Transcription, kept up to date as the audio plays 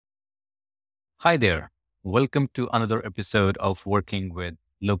Hi there. Welcome to another episode of Working with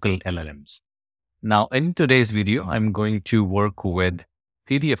Local LLMs. Now, in today's video, I'm going to work with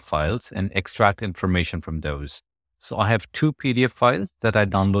PDF files and extract information from those. So I have two PDF files that I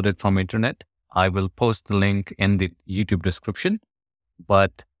downloaded from internet. I will post the link in the YouTube description.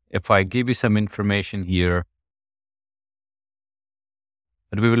 But if I give you some information here,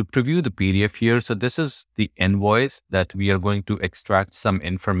 but we will preview the PDF here. So this is the invoice that we are going to extract some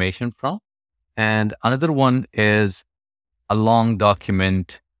information from. And another one is a long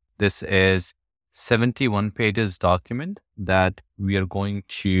document. This is 71 pages document that we are going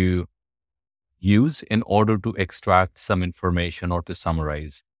to use in order to extract some information or to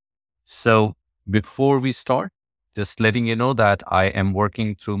summarize. So before we start, just letting you know that I am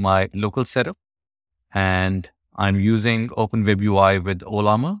working through my local setup and I'm using WebUi with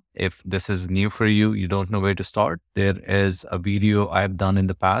Ollama. If this is new for you, you don't know where to start, there is a video I've done in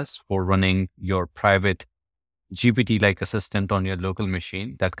the past for running your private GPT-like assistant on your local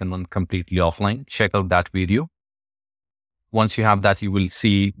machine that can run completely offline. Check out that video. Once you have that, you will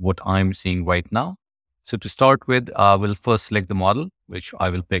see what I'm seeing right now. So to start with, we'll first select the model, which I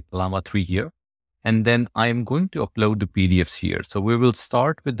will pick LLama3 here. And then I'm going to upload the PDFs here. So we will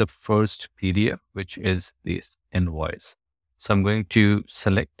start with the first PDF, which is this invoice. So I'm going to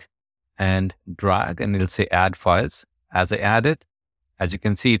select and drag, and it'll say add files. As I add it, as you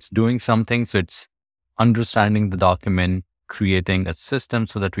can see, it's doing something. So it's understanding the document, creating a system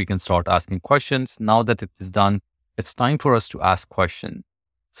so that we can start asking questions. Now that it is done, it's time for us to ask questions.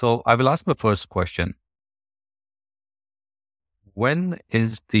 So I will ask my first question. When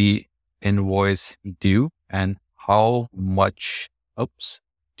is the invoice due and how much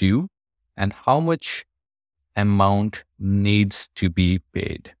due and how much amount needs to be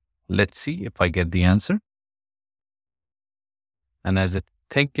paid? Let's see if I get the answer. And as it's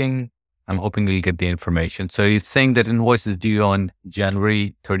thinking, I'm hoping we'll get the information. So it's saying that invoice is due on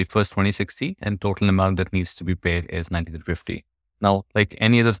January 31st, 2016, and total amount that needs to be paid is $93.50. Now, like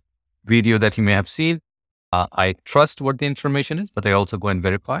any other video that you may have seen, I trust what the information is, but I also go and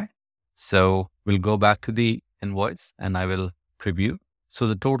verify. So we'll go back to the invoice and I will preview. So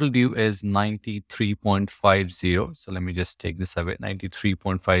the total due is 93.50. So let me just take this away.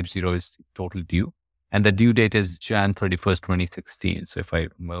 93.50 is the total due. And the due date is Jan 31st, 2016. So if I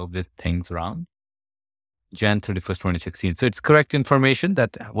move the things around, Jan 31st, 2016. So it's correct information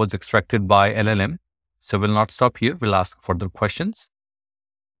that was extracted by LLM. So we'll not stop here. We'll ask further questions.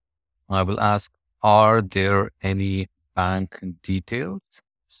 I will ask, are there any bank details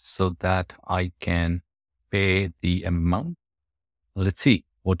so that I can pay the amount? Let's see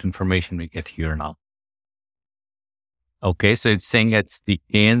what information we get here now. Okay, so it's saying it's the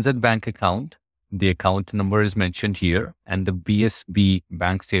ANZ bank account. The account number is mentioned here and the BSB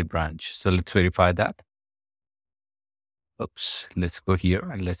bank state branch. So let's verify that. Let's go here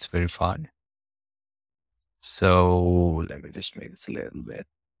and let's verify. So let me just make this a little bit.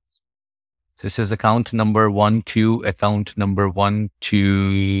 This is account number 12, account number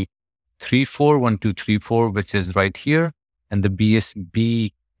 1234, which is right here. And the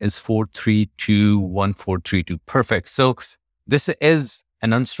BSB is 4321432. Perfect. So this is an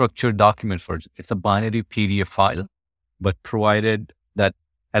unstructured document version. It's a binary PDF file, but provided that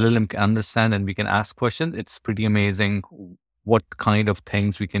LLM can understand and we can ask questions, it's pretty amazing what kind of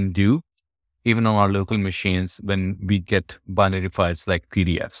things we can do, even on our local machines when we get binary files like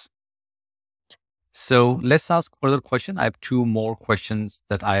PDFs. So let's ask further question. I have two more questions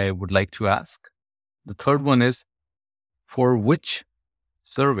that I would like to ask. The third one is, for which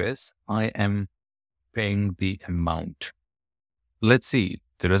service I am paying the amount? Let's see,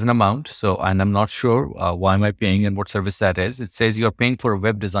 there is an amount. So, and I'm not sure why am I paying and what service that is. It says you're paying for a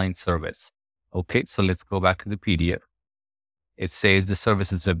web design service. Okay, so let's go back to the PDF. It says the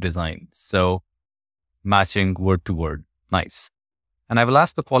service is web design. So matching word to word. Nice. And I will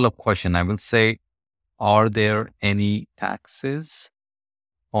ask the follow-up question. I will say, are there any taxes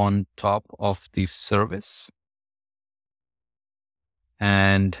on top of the service?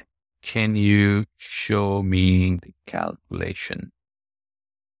 And can you show me the calculation?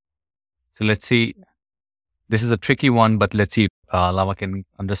 So let's see. This is a tricky one, but let's see if Llama can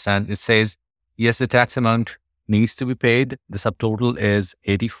understand. It says, yes, the tax amount needs to be paid. The subtotal is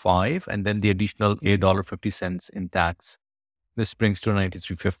 85, and then the additional $8.50 in tax. This brings to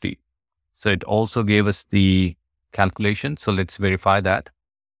 93.50. So it also gave us the calculation. So let's verify that.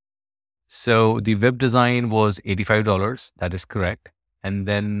 So the web design was $85. That is correct. And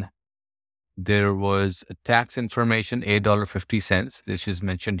then there was a tax information, $8.50, which is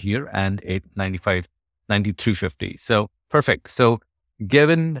mentioned here, and $8.95, $93.50. So perfect. So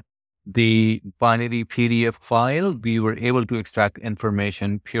given the binary PDF file, we were able to extract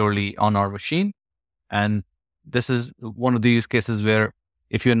information purely on our machine. And this is one of the use cases where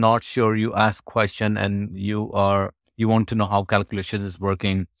if you're not sure, you ask question and you want to know how calculation is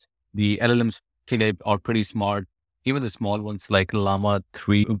working. The LLMs today are pretty smart, even the small ones like Llama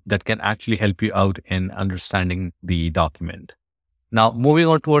 3 that can actually help you out in understanding the document. Now, moving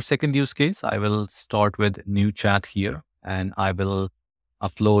on to our second use case, I will start with new chat here and I will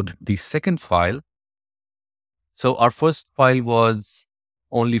upload the second file. So our first file was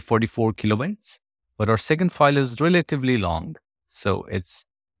only 44 kilobytes, but our second file is relatively long. So it's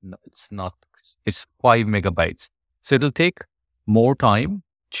 5 megabytes. So it'll take more time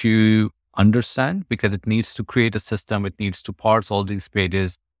to understand because it needs to create a system. It needs to parse all these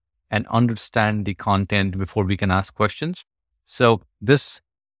pages and understand the content before we can ask questions. So this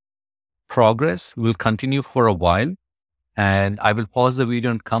progress will continue for a while, and I will pause the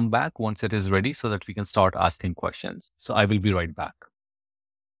video and come back once it is ready so that we can start asking questions. So I will be right back.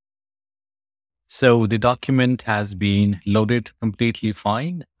 So the document has been loaded completely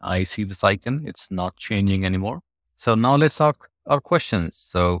fine. I see this icon. It's not changing anymore. So now let's ask our questions.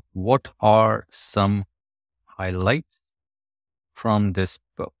 So what are some highlights from this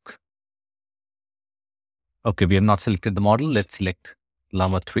book? Okay, we have not selected the model. Let's select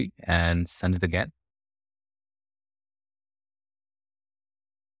Llama 3 and send it again.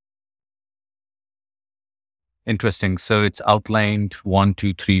 Interesting. So it's outlined 1,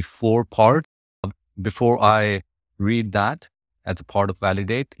 2, 3, 4 parts. Before I read that as a part of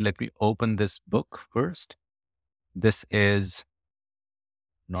validate, let me open this book first. This is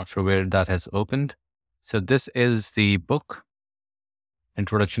not sure where that has opened. So this is the book,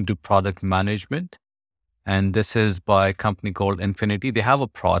 Introduction to Product Management. And this is by a company called Infinity. They have a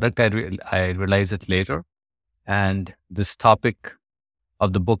product. I realized it later. And this topic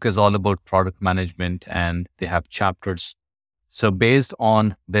of the book is all about product management, and they have chapters. So based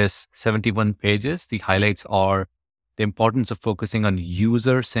on this 71 pages, the highlights are the importance of focusing on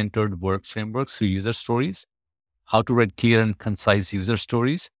user-centered work frameworks through user stories, how to write clear and concise user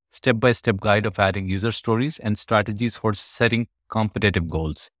stories, step-by-step guide of adding user stories, and strategies for setting competitive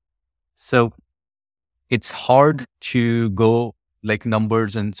goals. So it's hard to go like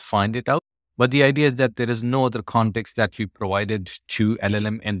numbers and find it out. But the idea is that there is no other context that we provided to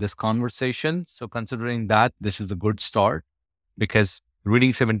LLM in this conversation. So considering that, this is a good start, because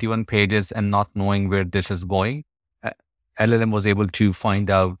reading 71 pages and not knowing where this is going, LLM was able to find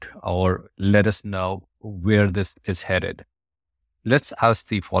out or let us know where this is headed. Let's ask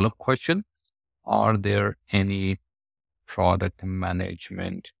the follow-up question. Are there any product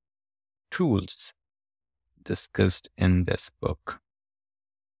management tools discussed in this book?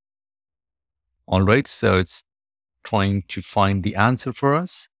 All right, so it's trying to find the answer for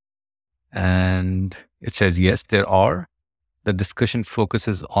us. And it says, yes, there are. The discussion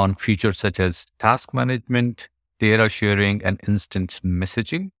focuses on features such as task management, data sharing, and instant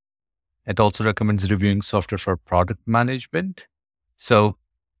messaging. It also recommends reviewing software for product management. So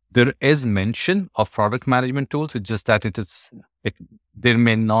there is mention of product management tools. It's just that there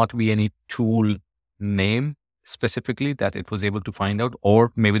may not be any tool name specifically that it was able to find out,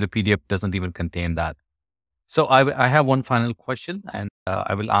 or maybe the PDF doesn't even contain that. So I have one final question, and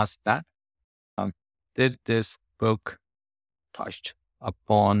I will ask that. Did this book touch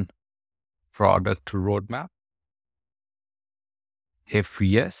upon product roadmap? If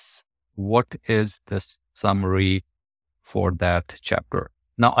yes, what is the summary for that chapter?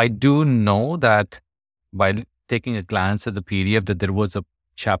 Now, I do know that by taking a glance at the PDF that there was a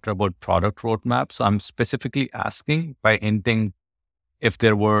chapter about product roadmap. So I'm specifically asking by hinting if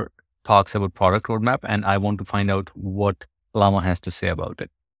there were talks about product roadmap, and I want to find out what Llama has to say about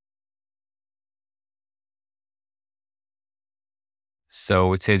it.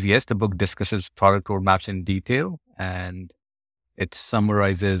 So it says, yes, the book discusses product roadmaps in detail, and it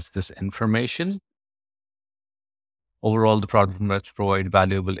summarizes this information. Overall, the product roadmaps provide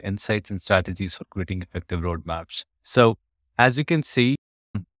valuable insights and strategies for creating effective roadmaps. So as you can see,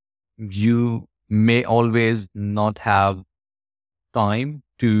 you may always not have time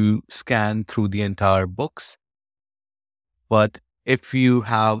to scan through the entire books. But if you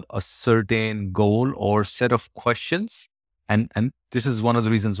have a certain goal or set of questions, and this is one of the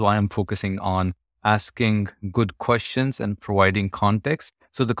reasons why I'm focusing on asking good questions and providing context.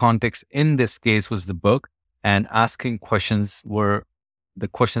 So the context in this case was the book, and asking questions were the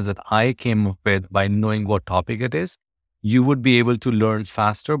questions that I came up with by knowing what topic it is. You would be able to learn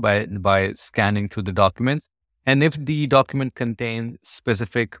faster by scanning through the documents. And if the document contains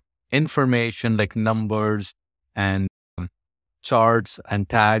specific information like numbers and charts and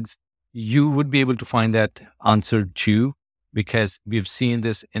tags, you would be able to find that answer too, because we've seen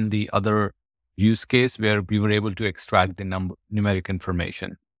this in the other use case where we were able to extract the numeric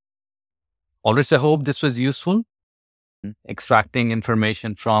information. All right, so I hope this was useful. Extracting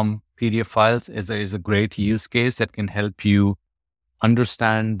information from PDF files is a great use case that can help you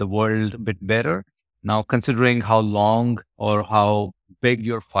understand the world a bit better. Now, considering how long or how big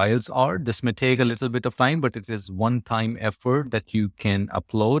your files are, this may take a little bit of time, but it is one-time effort that you can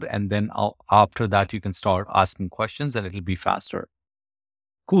upload. And then after that, you can start asking questions and it'll be faster.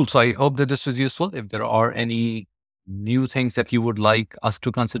 Cool. So I hope that this was useful. If there are any new things that you would like us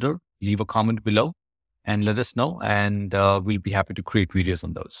to consider, leave a comment below and let us know. And we'll be happy to create videos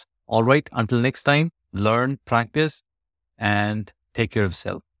on those. All right. Until next time, learn, practice, and take care of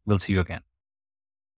yourself. We'll see you again.